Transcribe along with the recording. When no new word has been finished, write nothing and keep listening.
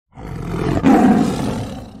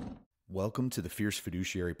Welcome to the Fierce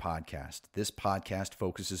Fiduciary Podcast. This podcast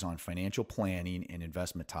focuses on financial planning and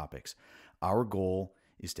investment topics. Our goal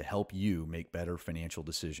is to help you make better financial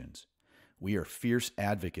decisions. We are fierce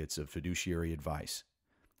advocates of fiduciary advice.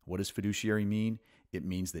 What does fiduciary mean? It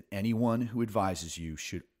means that anyone who advises you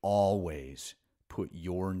should always put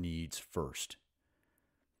your needs first.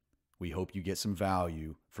 We hope you get some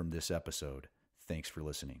value from this episode. Thanks for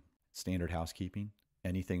listening. Standard housekeeping.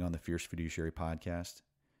 Anything on the Fierce Fiduciary Podcast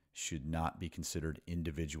should not be considered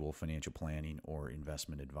individual financial planning or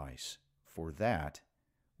investment advice. For that,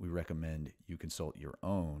 we recommend you consult your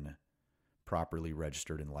own properly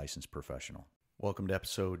registered and licensed professional. Welcome to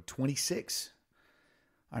episode 26.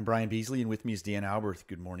 I'm Brian Beasley, and with me is Dan Alberth.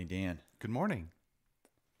 Good morning, Dan. Good morning.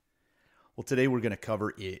 Well, today we're going to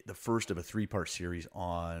cover the first of a three-part series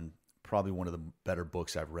on probably one of the better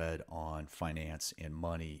books I've read on finance and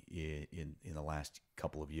money in the last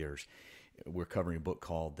couple of years. We're covering a book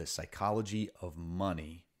called The Psychology of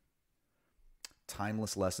Money,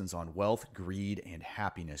 Timeless Lessons on Wealth, Greed, and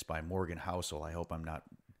Happiness by Morgan Housel. I hope I'm not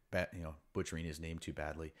butchering his name too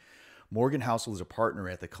badly. Morgan Housel is a partner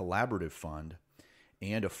at the Collaborative Fund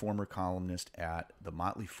and a former columnist at The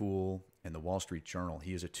Motley Fool and the Wall Street Journal.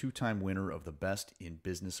 He is a two-time winner of the Best in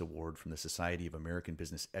Business Award from the Society of American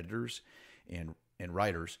Business Editors and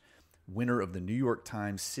Writers, winner of the New York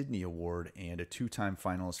Times Sydney Award, and a two-time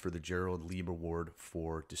finalist for the Gerald Lieb Award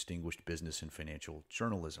for Distinguished Business and Financial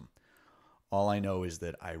Journalism. All I know is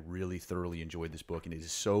that I really thoroughly enjoyed this book, and it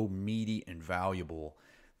is so meaty and valuable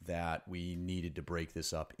that we needed to break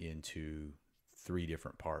this up into three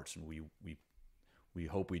different parts, and we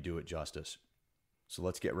hope we do it justice. So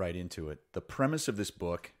let's get right into it. The premise of this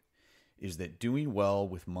book is that doing well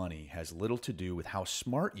with money has little to do with how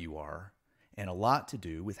smart you are and a lot to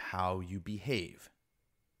do with how you behave.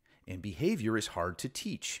 And behavior is hard to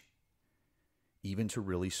teach, even to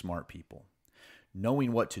really smart people.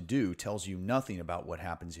 Knowing what to do tells you nothing about what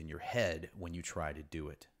happens in your head when you try to do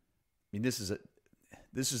it. I mean, this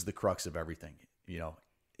is the crux of everything. You know,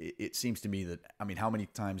 it seems to me that, how many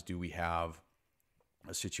times do we have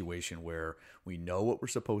a situation where we know what we're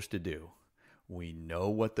supposed to do, we know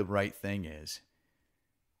what the right thing is,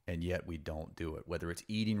 and yet we don't do it? Whether it's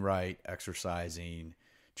eating right, exercising,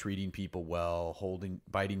 treating people well,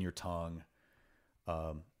 biting your tongue.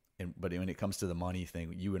 But when it comes to the money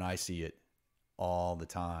thing, you and I see it all the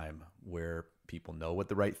time, where people know what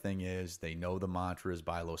the right thing is. They know the mantra is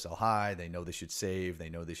buy low, sell high. They know they should save. They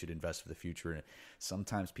know they should invest for the future. And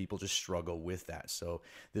sometimes people just struggle with that. So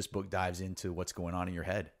this book dives into what's going on in your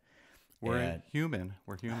head. We're human.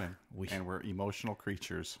 And we're emotional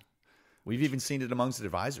creatures. We've even seen it amongst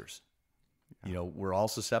advisors. Yeah. You know, we're all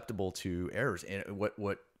susceptible to errors. And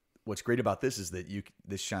what's great about this is that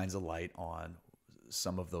this shines a light on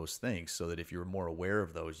some of those things, so that if you're more aware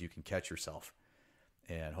of those, you can catch yourself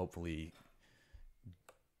and hopefully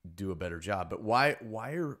do a better job. But why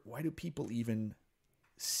do people even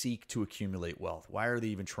seek to accumulate wealth? Why are they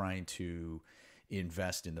even trying to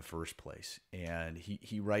invest in the first place? And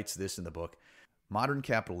he writes this in the book: modern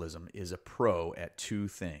capitalism is a pro at two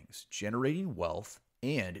things: generating wealth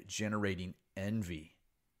and generating envy.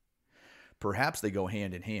 Perhaps they go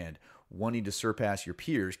hand in hand. Wanting to surpass your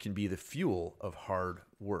peers can be the fuel of hard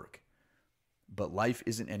work. But life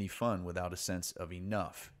isn't any fun without a sense of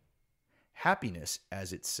enough. Happiness,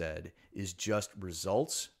 as it said, is just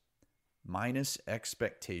results minus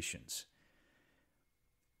expectations.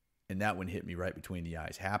 And that one hit me right between the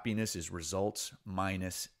eyes. Happiness is results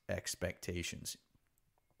minus expectations.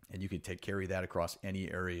 And you can carry that across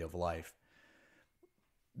any area of life.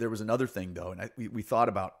 There was another thing, though, and we thought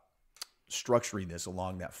about structuring this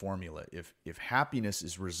along that formula. If happiness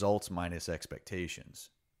is results minus expectations,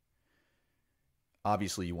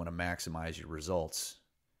 obviously you want to maximize your results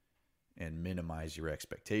and minimize your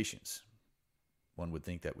expectations. One would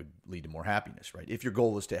think that would lead to more happiness, right? If your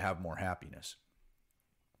goal is to have more happiness.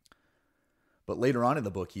 But later on in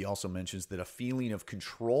the book, he also mentions that a feeling of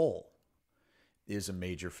control is a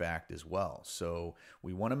major fact as well. So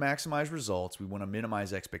we want to maximize results, we want to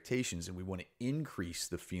minimize expectations, and we want to increase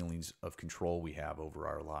the feelings of control we have over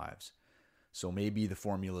our lives. So maybe the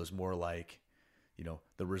formula is more like,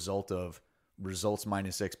 the result of results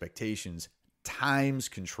minus expectations times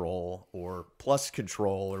control or plus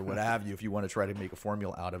control or what have you, if you want to try to make a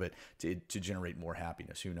formula out of it to generate more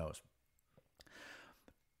happiness. Who knows?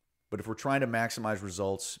 But if we're trying to maximize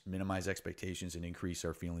results, minimize expectations, and increase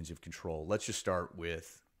our feelings of control, let's just start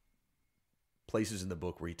with places in the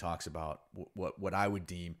book where he talks about what I would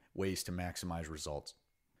deem ways to maximize results.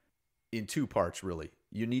 In two parts, really.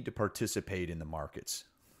 You need to participate in the markets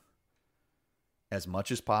as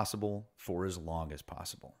much as possible for as long as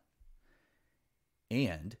possible.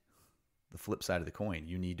 And the flip side of the coin,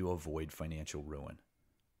 you need to avoid financial ruin.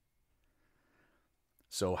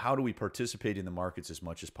 So how do we participate in the markets as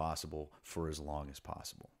much as possible for as long as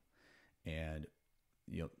possible? And,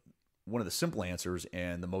 one of the simple answers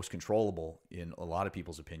and the most controllable in a lot of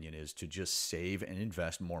people's opinion is to just save and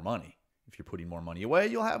invest more money. If you're putting more money away,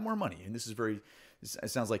 you'll have more money. And it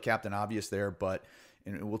sounds like Captain Obvious there,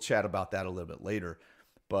 and we'll chat about that a little bit later.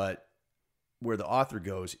 But where the author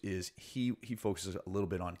goes is he focuses a little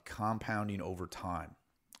bit on compounding over time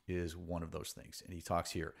is one of those things. And he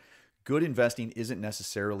talks here. Good investing isn't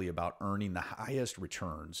necessarily about earning the highest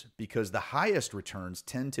returns, because the highest returns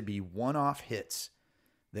tend to be one-off hits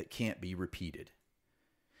that can't be repeated.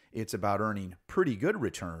 It's about earning pretty good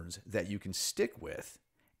returns that you can stick with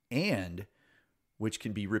and which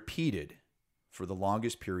can be repeated for the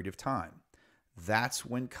longest period of time. That's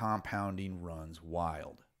when compounding runs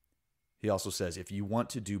wild. He also says, if you want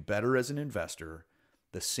to do better as an investor,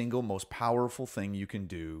 the single most powerful thing you can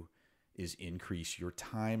do is increase your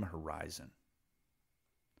time horizon.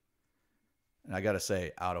 And I got to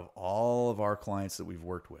say, out of all of our clients that we've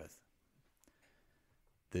worked with,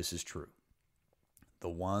 this is true. The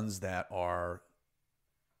ones that are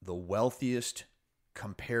the wealthiest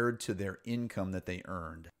compared to their income that they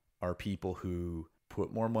earned are people who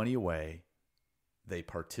put more money away. They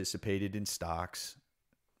participated in stocks,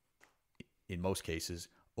 in most cases,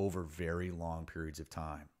 over very long periods of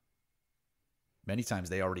time. Many times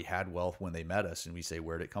they already had wealth when they met us, and we say,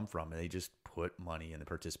 where'd it come from? And they just put money and they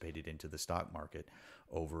participated into the stock market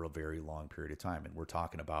over a very long period of time. And we're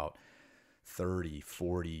talking about 30,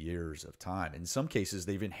 40 years of time. In some cases,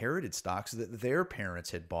 they've inherited stocks that their parents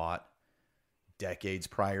had bought decades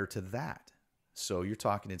prior to that. So you're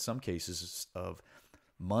talking in some cases of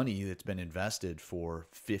money that's been invested for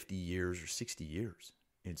 50 years or 60 years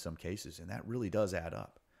in some cases. And that really does add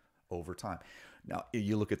up over time. Now,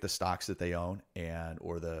 you look at the stocks that they own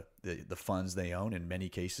or the funds they own. In many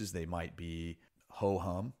cases, they might be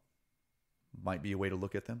ho-hum, might be a way to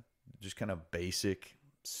look at them. Just kind of basic,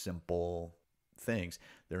 simple things.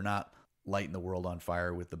 They're not lighting the world on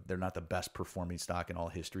fire they're not the best performing stock in all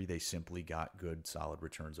history. They simply got good, solid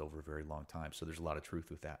returns over a very long time. So there's a lot of truth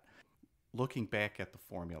with that. Looking back at the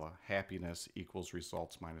formula, happiness equals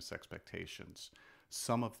results minus expectations.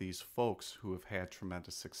 Some of these folks who have had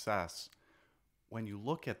tremendous success, when you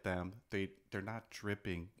look at them, they're not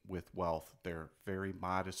dripping with wealth. They're very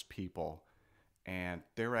modest people, and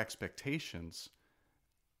their expectations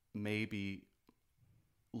may be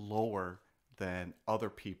lower than other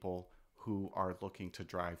people who are looking to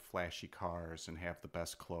drive flashy cars and have the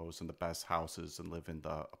best clothes and the best houses and live in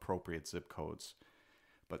the appropriate zip codes.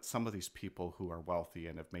 But some of these people who are wealthy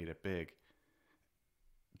and have made it big,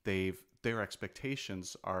 their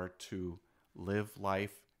expectations are to live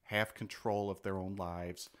life, have control of their own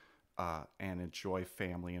lives, and enjoy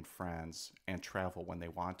family and friends and travel when they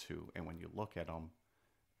want to. And when you look at them,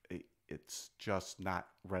 it's just not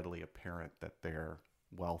readily apparent that they're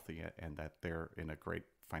wealthy and that they're in a great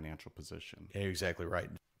financial position. Yeah, exactly right.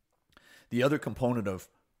 The other component of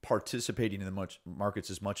participating in the markets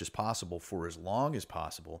as much as possible for as long as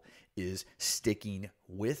possible is sticking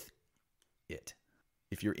with it.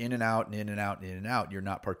 If you're in and out and in and out and in and out, you're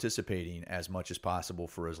not participating as much as possible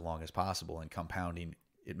for as long as possible. And compounding,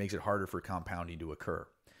 it makes it harder for compounding to occur.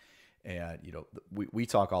 And, we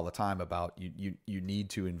talk all the time about you need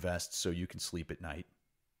to invest so you can sleep at night.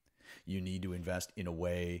 You need to invest in a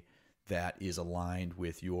way that is aligned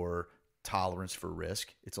with your tolerance for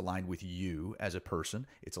risk. It's aligned with you as a person.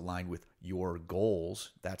 It's aligned with your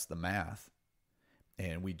goals. That's the math.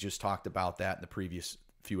 And we just talked about that in the previous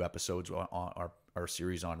few episodes on our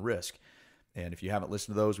series on risk. And if you haven't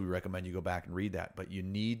listened to those, we recommend you go back and read that. But you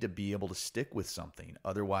need to be able to stick with something.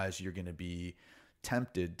 Otherwise, you're going to be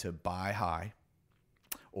tempted to buy high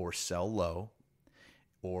or sell low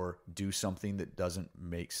or do something that doesn't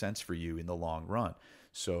make sense for you in the long run.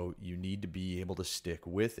 So you need to be able to stick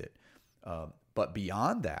with it. But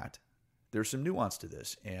beyond that, there's some nuance to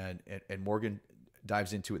this. And Morgan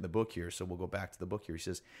dives into it in the book here. So we'll go back to the book here. He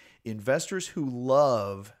says, investors who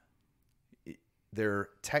love their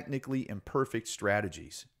technically imperfect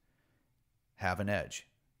strategies have an edge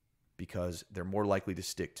because they're more likely to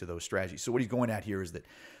stick to those strategies. So what he's going at here is that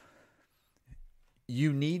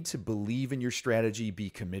you need to believe in your strategy, be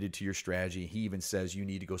committed to your strategy. He even says you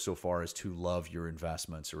need to go so far as to love your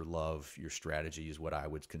investments or love your strategy is what I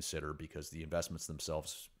would consider, because the investments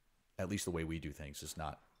themselves, at least the way we do things, is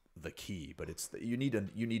not the key. But it's you need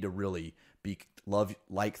to really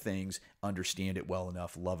like things, understand it well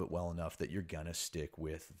enough, love it well enough that you're gonna stick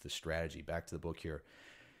with the strategy. Back to the book here.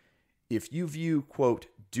 If you view, quote,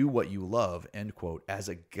 do what you love, end quote, as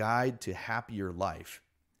a guide to happier life,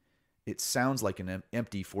 it sounds like an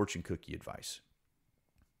empty fortune cookie advice.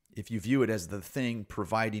 If you view it as the thing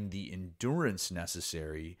providing the endurance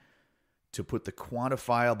necessary to put the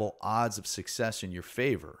quantifiable odds of success in your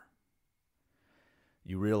favor,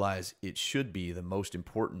 you realize it should be the most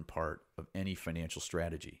important part of any financial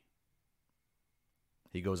strategy.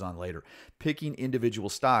 He goes on later, picking individual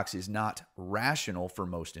stocks is not rational for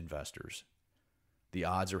most investors. The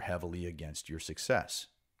odds are heavily against your success.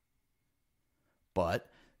 But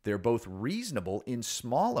they're both reasonable in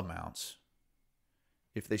small amounts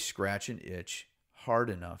if they scratch an itch hard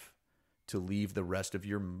enough to leave the rest of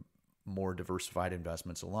your more diversified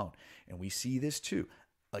investments alone. And we see this too.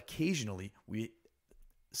 Occasionally,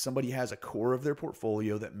 somebody has a core of their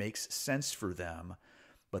portfolio that makes sense for them,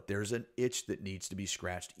 but there's an itch that needs to be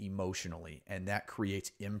scratched emotionally, and that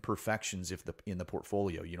creates imperfections in the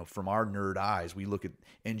portfolio. You know, from our nerd eyes, we look at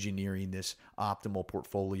engineering this optimal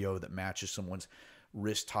portfolio that matches someone's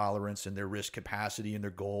risk tolerance and their risk capacity and their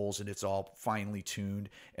goals, and it's all finely tuned.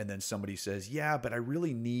 And then somebody says, yeah, but I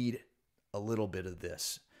really need a little bit of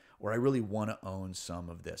this, or I really want to own some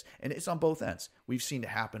of this. And it's on both ends. We've seen it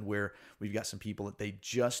happen where we've got some people that they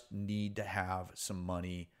just need to have some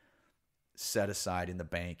money set aside in the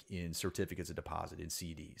bank in certificates of deposit, in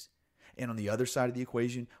CDs. And on the other side of the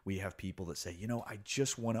equation, we have people that say, you know, I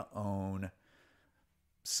just want to own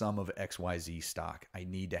some of XYZ stock. I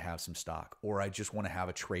need to have some stock, or I just want to have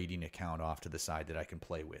a trading account off to the side that I can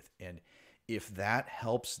play with. And if that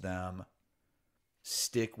helps them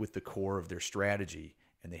stick with the core of their strategy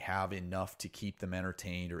and they have enough to keep them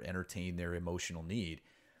entertained or entertain their emotional need,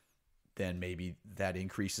 then maybe that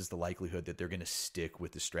increases the likelihood that they're going to stick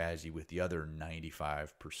with the strategy with the other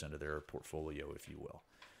 95% of their portfolio, if you will.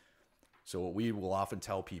 So what we will often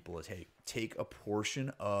tell people is, hey, take a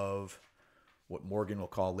portion of what Morgan will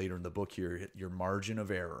call later in the book here, your margin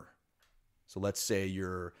of error. So let's say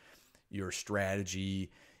your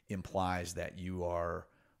strategy implies that you are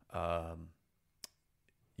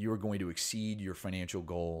going to exceed your financial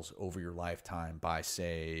goals over your lifetime by,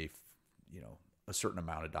 say, a certain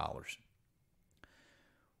amount of dollars.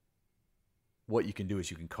 What you can do is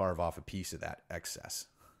you can carve off a piece of that excess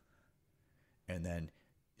and then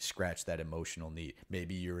scratch that emotional need.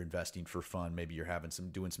 Maybe you're investing for fun. Maybe you're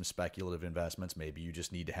doing some speculative investments. Maybe you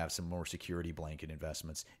just need to have some more security blanket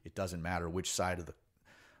investments. It doesn't matter which side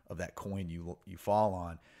of that coin you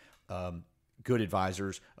fall on. Good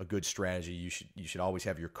advisors, a good strategy. You should always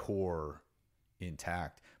have your core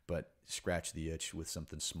intact, but scratch the itch with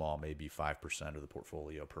something small, maybe 5% of the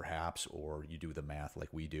portfolio perhaps, or you do the math like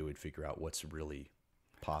we do and figure out what's really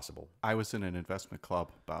possible. I was in an investment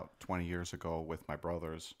club about 20 years ago with my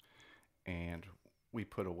brothers, and we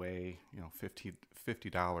put away,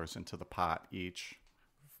 $50 into the pot each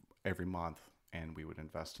every month, and we would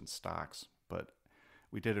invest in stocks. But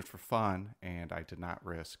we did it for fun, and I did not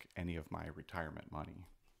risk any of my retirement money.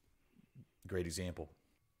 Great example.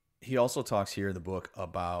 He also talks here in the book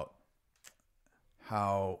about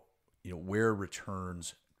how, where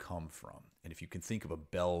returns come from. And if you can think of a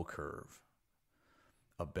bell curve,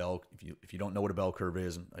 if you don't know what a bell curve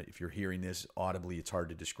is, if you're hearing this audibly, it's hard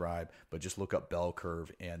to describe, but just look up bell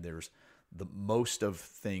curve, and most of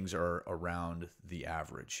things are around the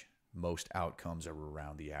average. Most outcomes are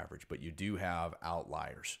around the average, but you do have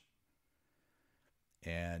outliers.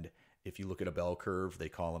 And if you look at a bell curve, they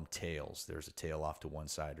call them tails. There's a tail off to one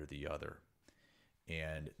side or the other.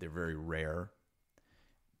 And they're very rare,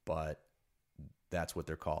 but that's what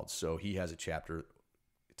they're called. So he has a chapter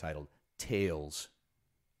titled Tails,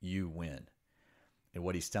 You Win. And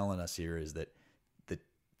what he's telling us here is that the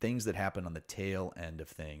things that happen on the tail end of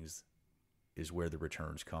things is where the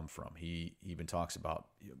returns come from. He even talks about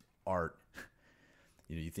art.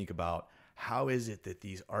 You think about, how is it that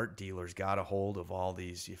these art dealers got a hold of all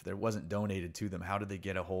these? If there wasn't donated to them, how did they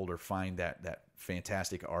get a hold or find that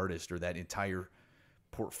fantastic artist or that entire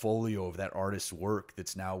portfolio of that artist's work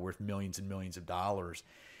that's now worth millions and millions of dollars?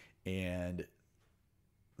 And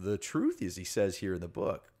the truth is, he says here in the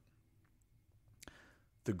book,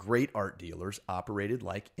 the great art dealers operated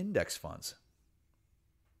like index funds.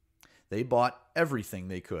 They bought everything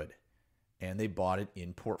they could. And they bought it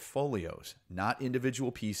in portfolios, not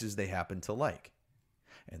individual pieces they happened to like.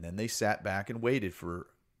 And then they sat back and waited for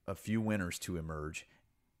a few winners to emerge.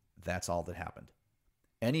 That's all that happened.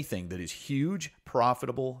 Anything that is huge,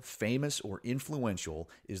 profitable, famous, or influential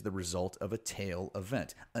is the result of a tail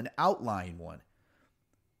event, an outlying one,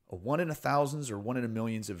 a 1 in 1,000s or 1 in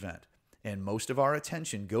 1,000,000s event. And most of our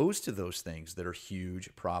attention goes to those things that are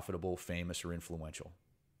huge, profitable, famous, or influential.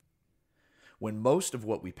 When most of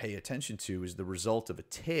what we pay attention to is the result of a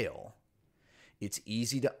tail, it's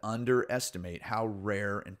easy to underestimate how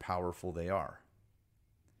rare and powerful they are.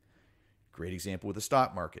 Great example with the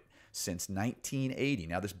stock market. Since 1980,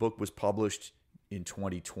 now this book was published in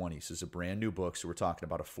 2020, so it's a brand new book, so we're talking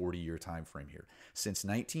about a 40-year time frame here. Since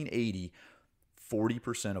 1980,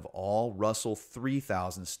 40% of all Russell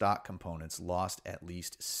 3000 stock components lost at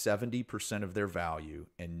least 70% of their value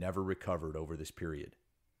and never recovered over this period.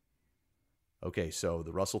 Okay, so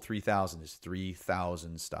the Russell 3000 is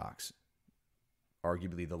 3,000 stocks,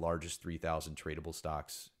 arguably the largest 3,000 tradable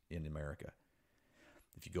stocks in America.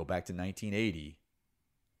 If you go back to 1980,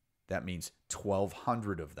 that means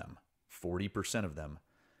 1,200 of them, 40% of them,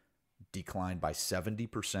 declined by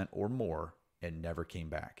 70% or more and never came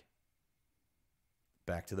back.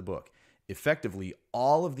 Back to the book. Effectively,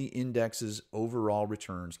 all of the index's overall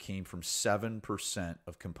returns came from 7%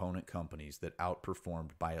 of component companies that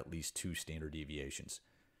outperformed by at least 2 standard deviations.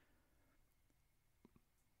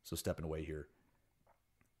 So stepping away here,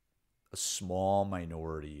 a small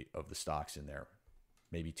minority of the stocks in there,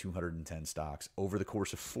 maybe 210 stocks over the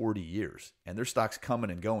course of 40 years, and there's stocks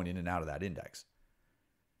coming and going in and out of that index,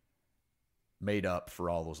 made up for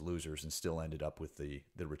all those losers and still ended up with the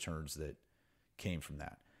returns that came from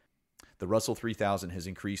that. The Russell 3000 has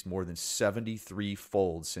increased more than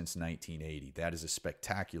 73-fold since 1980. That is a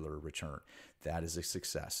spectacular return. That is a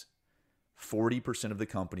success. 40% of the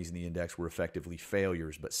companies in the index were effectively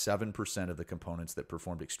failures, but 7% of the components that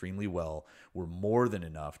performed extremely well were more than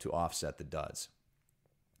enough to offset the duds.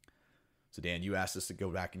 So Dan, you asked us to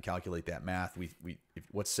go back and calculate that math.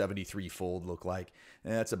 What's 73-fold look like?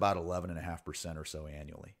 That's about 11.5% or so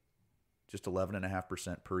annually. Just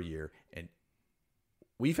 11.5% per year. And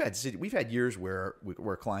we've had years where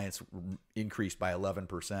clients increased by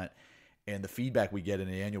 11%, and the feedback we get in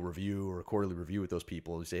an annual review or a quarterly review with those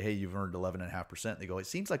people, we say, hey, you've earned 11.5%. They go, it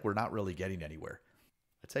seems like we're not really getting anywhere.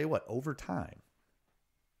 I tell you what, over time,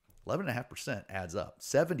 11.5% adds up.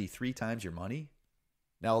 73 times your money.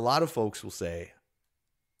 Now, a lot of folks will say,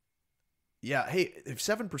 yeah, hey, if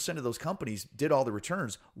 7% of those companies did all the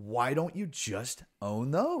returns, why don't you just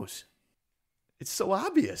own those? It's so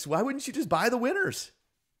obvious. Why wouldn't you just buy the winners?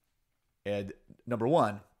 And number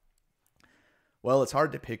one, well, it's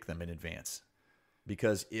hard to pick them in advance,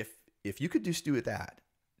 because if you could just do it that,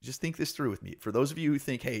 just think this through with me. For those of you who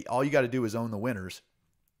think, hey, all you got to do is own the winners,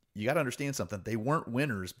 you got to understand something. They weren't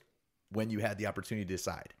winners when you had the opportunity to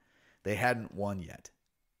decide. They hadn't won yet.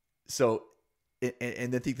 So,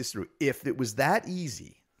 and then think this through. If it was that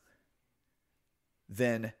easy,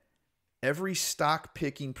 then every stock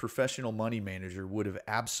picking professional money manager would have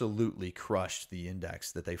absolutely crushed the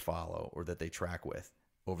index that they follow or that they track with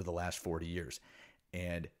over the last 40 years.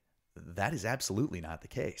 And that is absolutely not the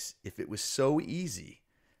case. If it was so easy,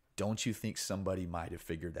 don't you think somebody might have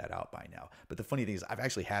figured that out by now? But the funny thing is, I've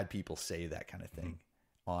actually had people say that kind of thing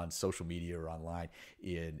on social media or online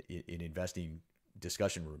in investing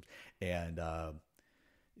discussion rooms. And,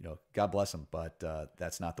 God bless them, but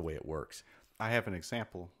that's not the way it works. I have an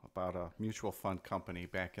example about a mutual fund company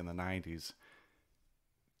back in the 90s.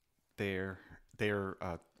 They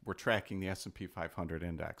were tracking the S&P 500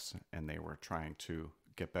 index, and they were trying to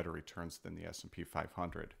get better returns than the S&P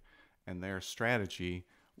 500. And their strategy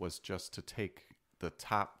was just to take the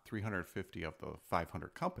top 350 of the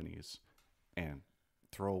 500 companies and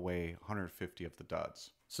throw away 150 of the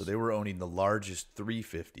duds. So they were owning the largest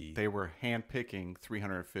 350. They were handpicking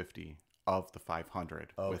 350 of the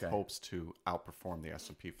 500 with hopes to outperform the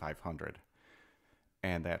S&P 500.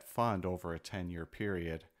 And that fund over a 10-year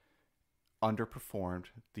period underperformed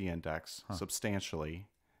the index substantially,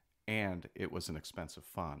 and it was an expensive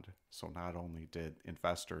fund. So not only did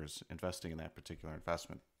investors investing in that particular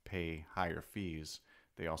investment pay higher fees,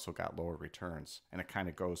 they also got lower returns. And it kind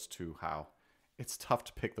of goes to how it's tough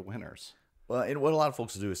to pick the winners. Well, and what a lot of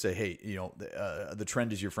folks will do is say, hey, the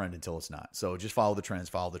trend is your friend until it's not. So just follow the trends,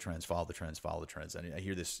 follow the trends, follow the trends, follow the trends. And I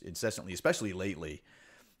hear this incessantly, especially lately,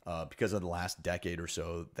 because of the last decade or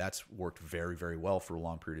so. That's worked very, very well for a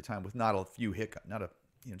long period of time with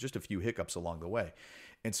just a few hiccups along the way.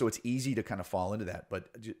 And so it's easy to kind of fall into that. But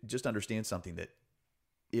just understand something, that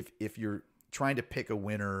if you're trying to pick a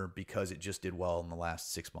winner because it just did well in the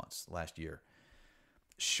last 6 months, last year,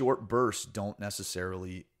 short bursts don't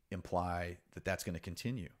necessarily imply that that's going to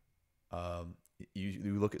continue.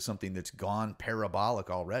 You look at something that's gone parabolic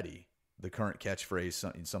already. The current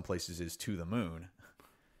catchphrase in some places is "to the moon."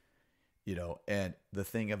 And the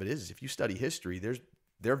thing of it is, if you study history,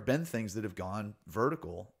 there have been things that have gone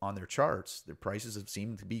vertical on their charts. Their prices have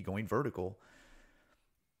seemed to be going vertical.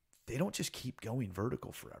 They don't just keep going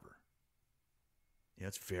vertical forever.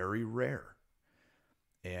 It's very rare.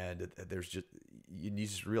 And there's just, you need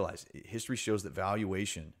to realize history shows that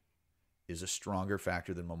valuation is a stronger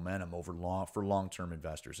factor than momentum for long-term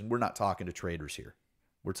investors. And we're not talking to traders here.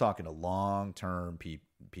 We're talking to long-term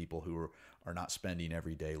people who are not spending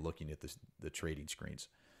every day looking at the trading screens.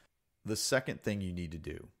 The second thing you need to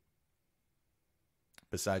do,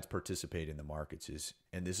 besides participate in the markets, is,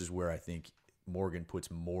 and this is where I think Morgan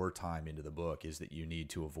puts more time into the book, is that you need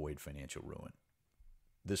to avoid financial ruin.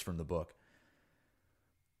 This from the book.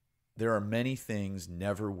 There are many things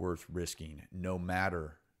never worth risking, no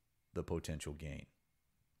matter the potential gain.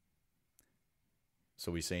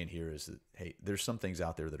 So what he's saying here is that, hey, there's some things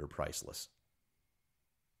out there that are priceless.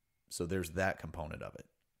 So there's that component of it.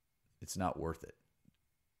 It's not worth it.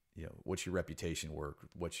 You know, what's your reputation worth?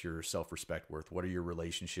 What's your self-respect worth? What are your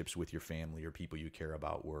relationships with your family or people you care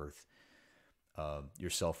about worth? Your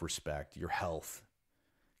self-respect, your health.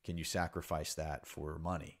 Can you sacrifice that for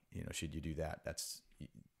money? You know, should you do that?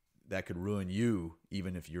 That could ruin you,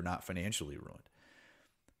 even if you're not financially ruined.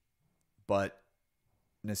 But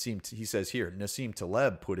he says here, Nassim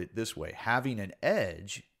Taleb put it this way: having an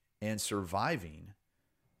edge and surviving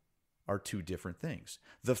are two different things.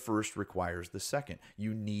 The first requires the second.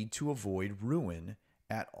 You need to avoid ruin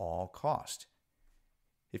at all cost.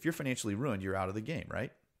 If you're financially ruined, you're out of the game,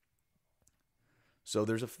 right? So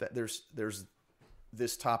there's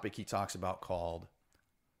this topic he talks about called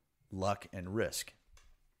luck and risk.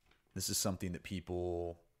 This is something that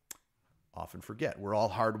people often forget. We're all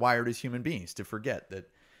hardwired as human beings to forget that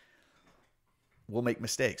we'll make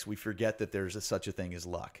mistakes. We forget that there's such a thing as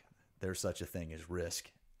luck. There's such a thing as risk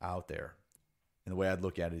out there. And the way I'd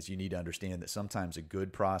look at it is you need to understand that sometimes a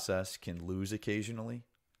good process can lose occasionally,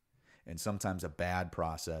 and sometimes a bad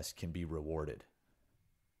process can be rewarded.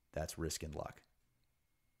 That's risk and luck.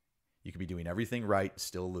 You could be doing everything right and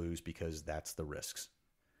still lose because that's the risks.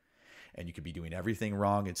 And you could be doing everything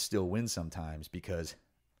wrong and still win sometimes because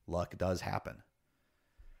luck does happen.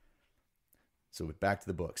 So back to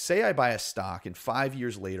the book. Say I buy a stock and 5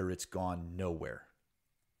 years later it's gone nowhere.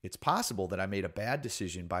 It's possible that I made a bad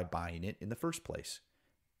decision by buying it in the first place.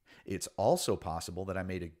 It's also possible that I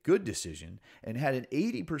made a good decision and had an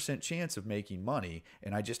 80% chance of making money,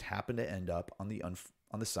 and I just happened to end up on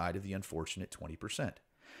the side of the unfortunate 20%.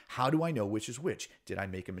 How do I know which is which? Did I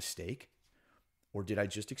make a mistake, or did I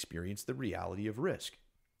just experience the reality of risk?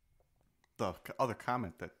 The other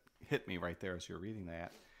comment that hit me right there as you're reading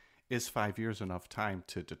that is 5 years enough time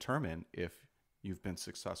to determine if you've been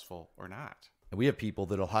successful or not? And we have people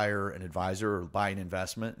that'll hire an advisor or buy an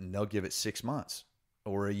investment and they'll give it 6 months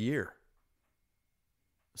or a year.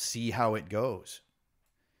 See how it goes.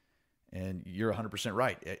 And you're 100%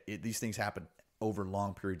 right. These things happen over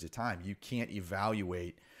long periods of time. You can't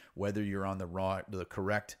evaluate whether you're on the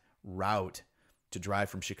correct route to drive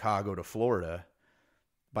from Chicago to Florida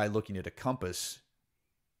by looking at a compass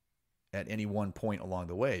at any one point along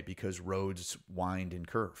the way, because roads wind and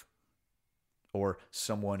curve. Or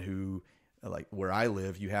someone who, like where I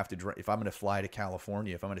live, you have to drive. If I'm going to fly to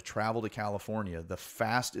California, if I'm going to travel to California, the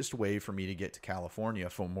fastest way for me to get to California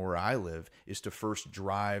from where I live is to first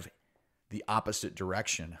drive the opposite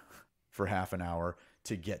direction for half an hour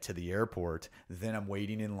to get to the airport. Then I'm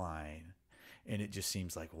waiting in line. And it just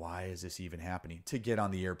seems like, why is this even happening? To get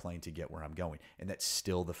on the airplane to get where I'm going. And that's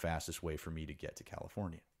still the fastest way for me to get to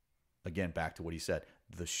California. Again, back to what he said,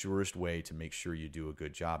 the surest way to make sure you do a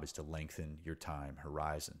good job is to lengthen your time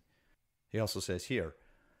horizon. He also says here,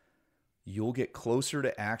 you'll get closer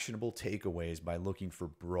to actionable takeaways by looking for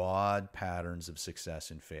broad patterns of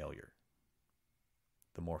success and failure.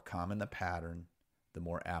 The more common the pattern, the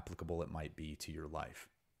more applicable it might be to your life.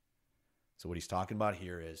 So what he's talking about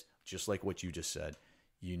here is, just like what you just said,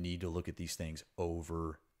 you need to look at these things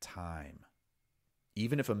over time.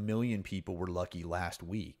 Even if 1 million people were lucky last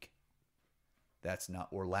week, that's not,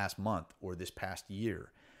 or last month, or this past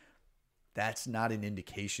year, that's not an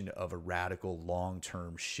indication of a radical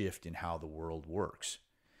long-term shift in how the world works.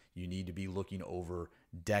 You need to be looking over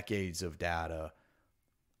decades of data,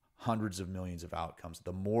 hundreds of millions of outcomes.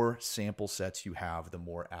 The more sample sets you have, the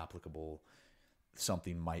more applicable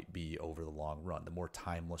something might be over the long run, the more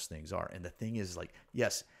timeless things are. And the thing is, like,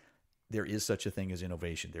 yes, there is such a thing as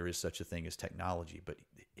innovation. There is such a thing as technology. But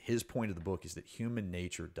his point of the book is that human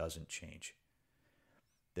nature doesn't change.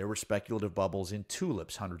 There were speculative bubbles in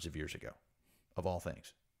tulips hundreds of years ago, of all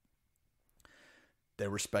things. There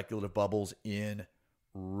were speculative bubbles in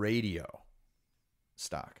radio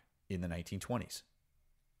stock in the 1920s.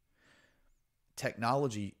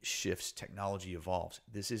 Technology shifts, technology evolves.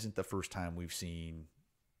 This isn't the first time we've seen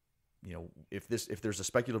if there's a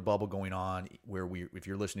speculative bubble going on if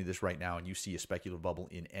you're listening to this right now and you see a speculative bubble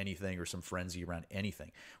in anything or some frenzy around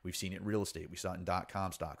anything, we've seen it in real estate. We saw it in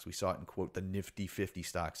 .com stocks. We saw it in, quote, the Nifty 50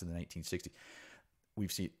 stocks in the 1960s.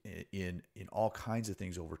 We've seen it in all kinds of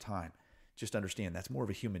things over time. Just understand that's more of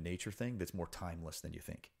a human nature thing that's more timeless than you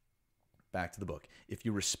think. Back to the book. If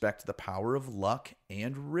you respect the power of luck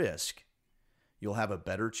and risk, you'll have a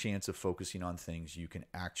better chance of focusing on things you can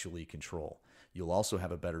actually control. You'll also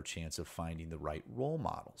have a better chance of finding the right role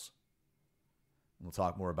models. We'll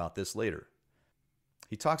talk more about this later.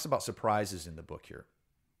 He talks about surprises in the book here.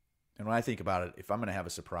 And when I think about it, if I'm going to have a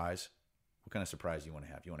surprise, what kind of surprise do you want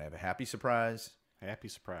to have? You want to have a happy surprise? Happy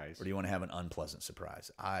surprise. Or do you want to have an unpleasant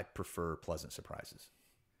surprise? I prefer pleasant surprises.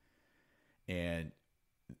 And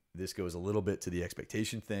this goes a little bit to the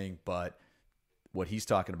expectation thing, but what he's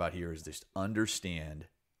talking about here is just understand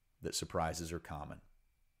that surprises are common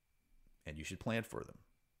and you should plan for them.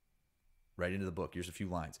 Right into the book. Here's a few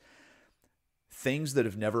lines. Things that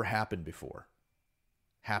have never happened before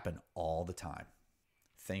happen all the time.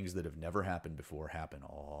 Things that have never happened before happen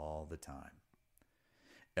all the time.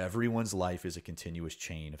 Everyone's life is a continuous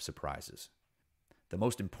chain of surprises. The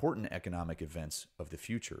most important economic events of the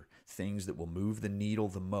future, things that will move the needle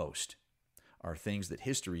the most, are things that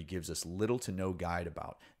history gives us little to no guide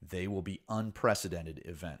about. They will be unprecedented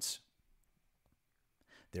events.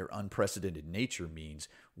 Their unprecedented nature means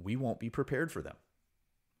we won't be prepared for them,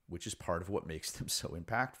 which is part of what makes them so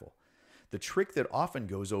impactful. The trick that often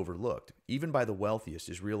goes overlooked, even by the wealthiest,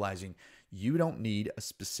 is realizing you don't need a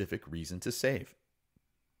specific reason to save.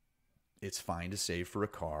 It's fine to save for a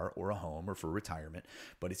car or a home or for retirement,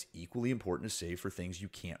 but it's equally important to save for things you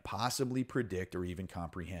can't possibly predict or even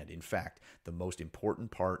comprehend. In fact, the most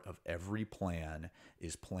important part of every plan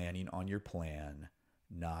is planning on your plan,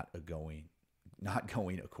 not going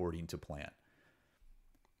according to plan.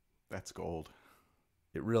 That's gold.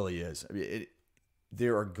 It really is. I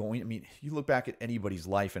mean, you look back at anybody's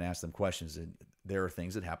life and ask them questions, and there are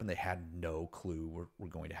things that happen they had no clue were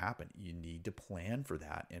going to happen. You need to plan for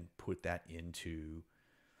that and put that into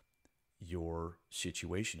your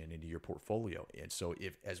situation and into your portfolio. And so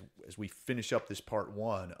as we finish up this part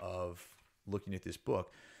one of looking at this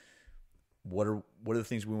book, what are the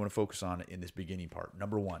things we want to focus on in this beginning part?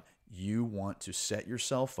 Number one, you want to set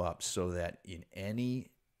yourself up so that in any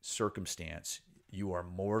circumstance, you are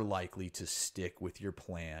more likely to stick with your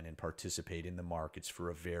plan and participate in the markets for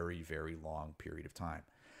a very, very long period of time.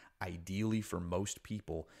 Ideally, for most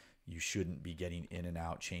people, you shouldn't be getting in and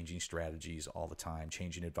out, changing strategies all the time,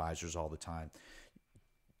 changing advisors all the time.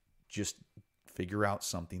 Just figure out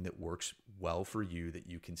something that works well for you that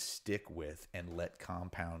you can stick with and let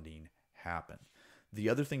compounding happen. The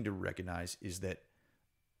other thing to recognize is that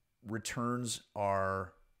returns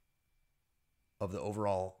of the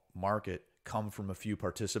overall market come from a few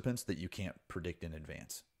participants that you can't predict in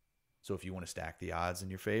advance. So if you want to stack the odds in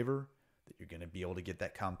your favor, that you're going to be able to get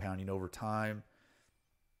that compounding over time,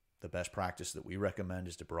 the best practice that we recommend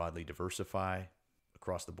is to broadly diversify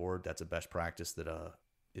across the board. That's a best practice that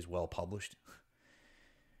is well published.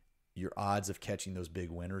 Your odds of catching those big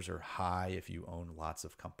winners are high if you own lots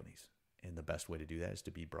of companies. And the best way to do that is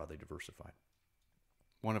to be broadly diversified.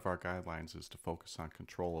 One of our guidelines is to focus on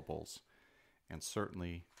controllables, and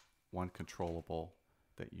certainly one controllable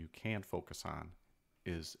that you can focus on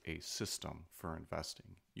is a system for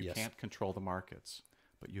investing. You can't control the markets,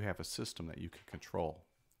 but you have a system that you can control.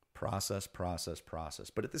 Process.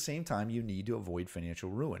 But at the same time, you need to avoid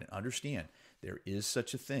financial ruin. And understand, there is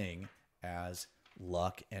such a thing as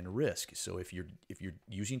luck and risk. So if you're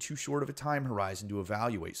using too short of a time horizon to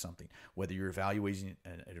evaluate something, whether you're evaluating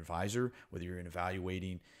an advisor, whether you're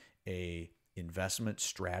evaluating a investment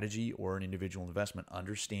strategy or an individual investment,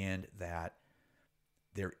 understand that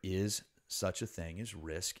there is such a thing as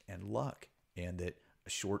risk and luck, and that a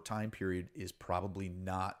short time period is probably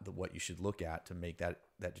not what you should look at to make that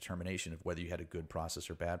determination of whether you had a good process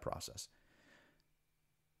or bad process.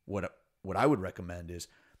 What I would recommend is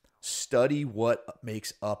study what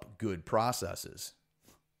makes up good processes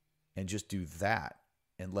and just do that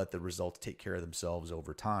and let the results take care of themselves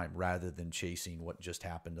over time rather than chasing what just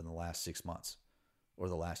happened in the last 6 months or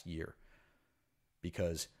the last year,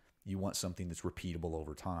 because you want something that's repeatable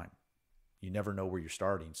over time. You never know where you're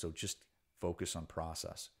starting, so just focus on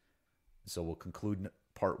process. So we'll conclude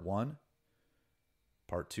part one.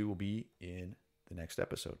 Part two will be in the next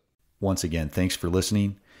episode. Once again, thanks for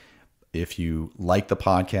listening. If you like the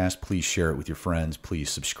podcast, please share it with your friends. Please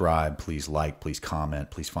subscribe. Please like. Please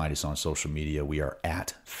comment. Please find us on social media. We are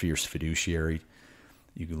at Fierce Fiduciary.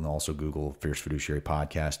 You can also Google Fierce Fiduciary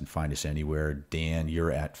Podcast and find us anywhere. Dan,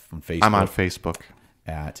 you're on Facebook. I'm on Facebook.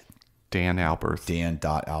 At Dan Alberth.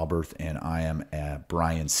 Dan.Alberth, and I am at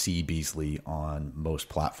Brian C. Beasley on most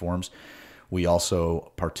platforms. We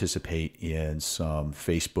also participate in some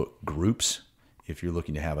Facebook groups. If you're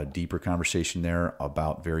looking to have a deeper conversation there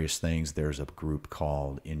about various things, there's a group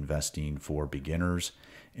called Investing for Beginners.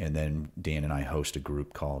 And then Dan and I host a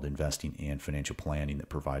group called Investing and Financial Planning that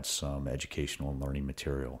provides some educational and learning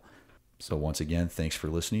material. So once again, thanks for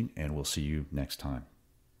listening, and we'll see you next time.